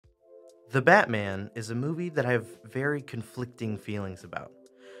The Batman is a movie that I have very conflicting feelings about.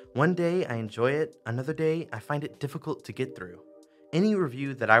 One day I enjoy it, another day I find it difficult to get through. Any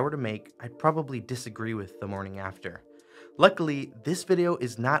review that I were to make, I'd probably disagree with the morning after. Luckily, this video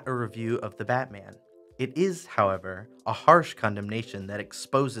is not a review of The Batman. It is, however, a harsh condemnation that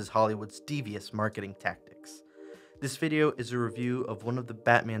exposes Hollywood's devious marketing tactics. This video is a review of one of the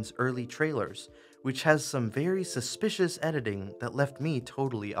Batman's early trailers, which has some very suspicious editing that left me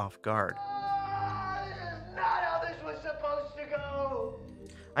totally off guard. This is not how this was supposed to go!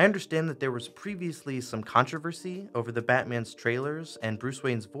 I understand that there was previously some controversy over the Batman's trailers and Bruce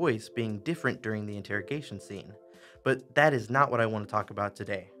Wayne's voice being different during the interrogation scene, but that is not what I want to talk about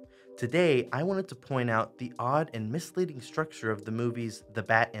today. Today, I wanted to point out the odd and misleading structure of the movie's The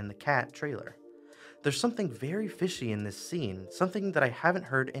Bat and the Cat trailer. There's something very fishy in this scene, something that I haven't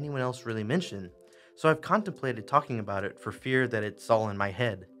heard anyone else really mention, so I've contemplated talking about it for fear that it's all in my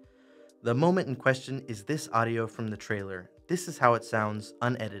head. The moment in question is this audio from the trailer. This is how it sounds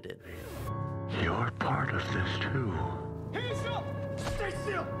unedited. You're part of this too. Hands up! Stay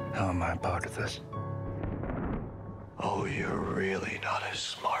still! How am I part of this? Oh, you're really not as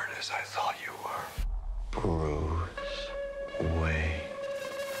smart as I thought you were. Bruce Wayne.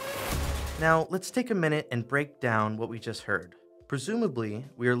 Now, let's take a minute and break down what we just heard. Presumably,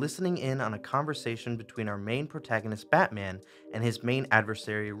 we are listening in on a conversation between our main protagonist Batman and his main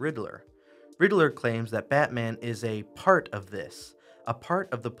adversary Riddler. Riddler claims that Batman is a part of this, a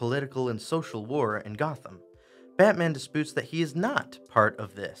part of the political and social war in Gotham. Batman disputes that he is not part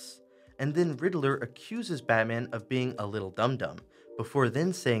of this, and then Riddler accuses Batman of being a little dum-dum, before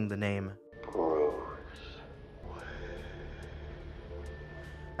then saying the name Bruce.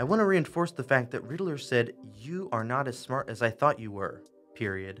 I want to reinforce the fact that Riddler said, "You are not as smart as I thought you were,"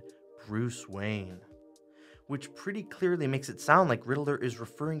 period, Bruce Wayne. Which pretty clearly makes it sound like Riddler is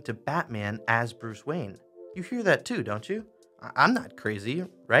referring to Batman as Bruce Wayne. You hear that too, don't you? I'm not crazy,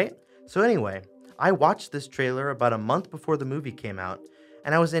 right? So anyway, I watched this trailer about a month before the movie came out,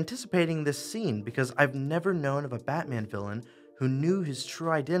 and I was anticipating this scene because I've never known of a Batman villain who knew his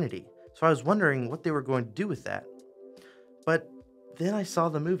true identity, so I was wondering what they were going to do with that. But then I saw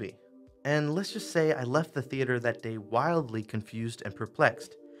the movie, and let's just say I left the theater that day wildly confused and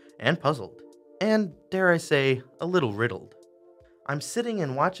perplexed, and puzzled, and dare I say, a little riddled. I'm sitting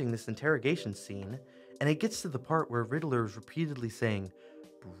and watching this interrogation scene, and it gets to the part where Riddler is repeatedly saying,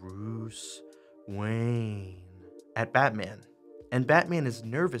 "Bruce Wayne," at Batman. And Batman is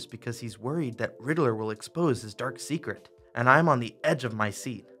nervous because he's worried that Riddler will expose his dark secret, and I'm on the edge of my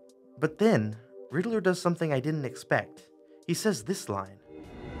seat. But then, Riddler does something I didn't expect. He says this line.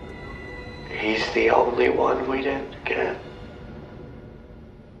 He's the only one we didn't get.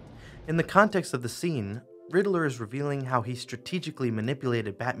 In the context of the scene, Riddler is revealing how he strategically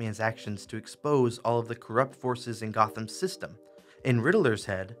manipulated Batman's actions to expose all of the corrupt forces in Gotham's system. In Riddler's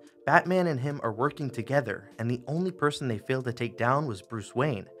head, Batman and him are working together, and the only person they failed to take down was Bruce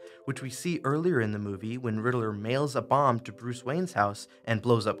Wayne, which we see earlier in the movie when Riddler mails a bomb to Bruce Wayne's house and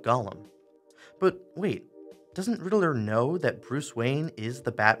blows up Gotham. But wait, doesn't Riddler know that Bruce Wayne is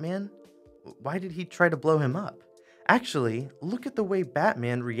the Batman? Why did he try to blow him up? Actually, look at the way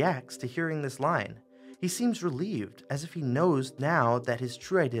Batman reacts to hearing this line. He seems relieved, as if he knows now that his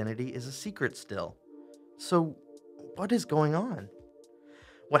true identity is a secret still. So, what is going on?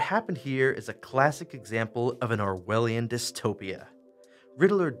 What happened here is a classic example of an Orwellian dystopia.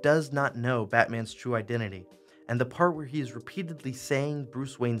 Riddler does not know Batman's true identity, and the part where he is repeatedly saying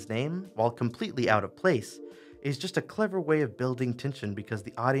Bruce Wayne's name, while completely out of place, is just a clever way of building tension because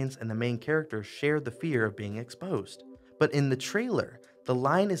the audience and the main character share the fear of being exposed. But in the trailer, the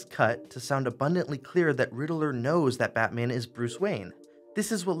line is cut to sound abundantly clear that Riddler knows that Batman is Bruce Wayne.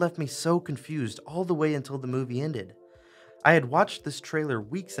 This is what left me so confused all the way until the movie ended. I had watched this trailer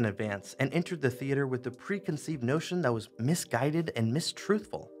weeks in advance and entered the theater with the preconceived notion that was misguided and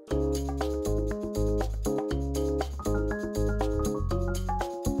mistruthful.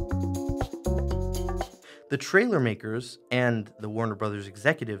 The trailer makers and the Warner Brothers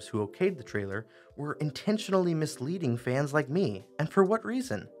executives who okayed the trailer were intentionally misleading fans like me. And for what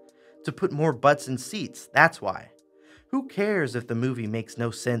reason? To put more butts in seats, that's why. Who cares if the movie makes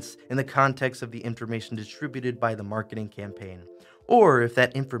no sense in the context of the information distributed by the marketing campaign, or if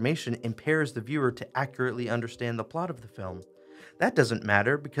that information impairs the viewer to accurately understand the plot of the film? That doesn't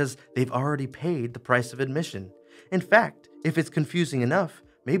matter because they've already paid the price of admission. In fact, if it's confusing enough,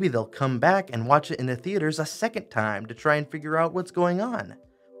 maybe they'll come back and watch it in the theaters a second time to try and figure out what's going on.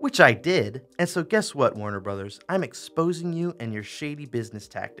 Which I did. And so guess what, Warner Brothers? I'm exposing you and your shady business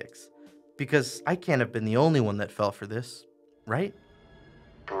tactics. Because I can't have been the only one that fell for this, right?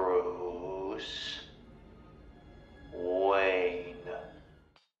 Bruce Bruce Wayne.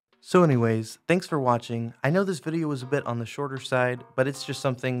 So anyways, thanks for watching. I know this video was a bit on the shorter side, but it's just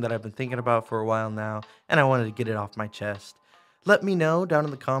something that I've been thinking about for a while now, and I wanted to get it off my chest. Let me know down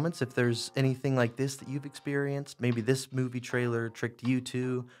in the comments if there's anything like this that you've experienced. Maybe this movie trailer tricked you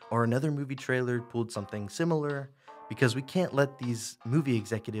too, or another movie trailer pulled something similar, because we can't let these movie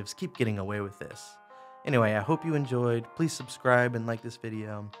executives keep getting away with this. Anyway, I hope you enjoyed. Please subscribe and like this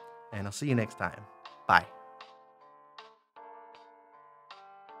video, and I'll see you next time. Bye.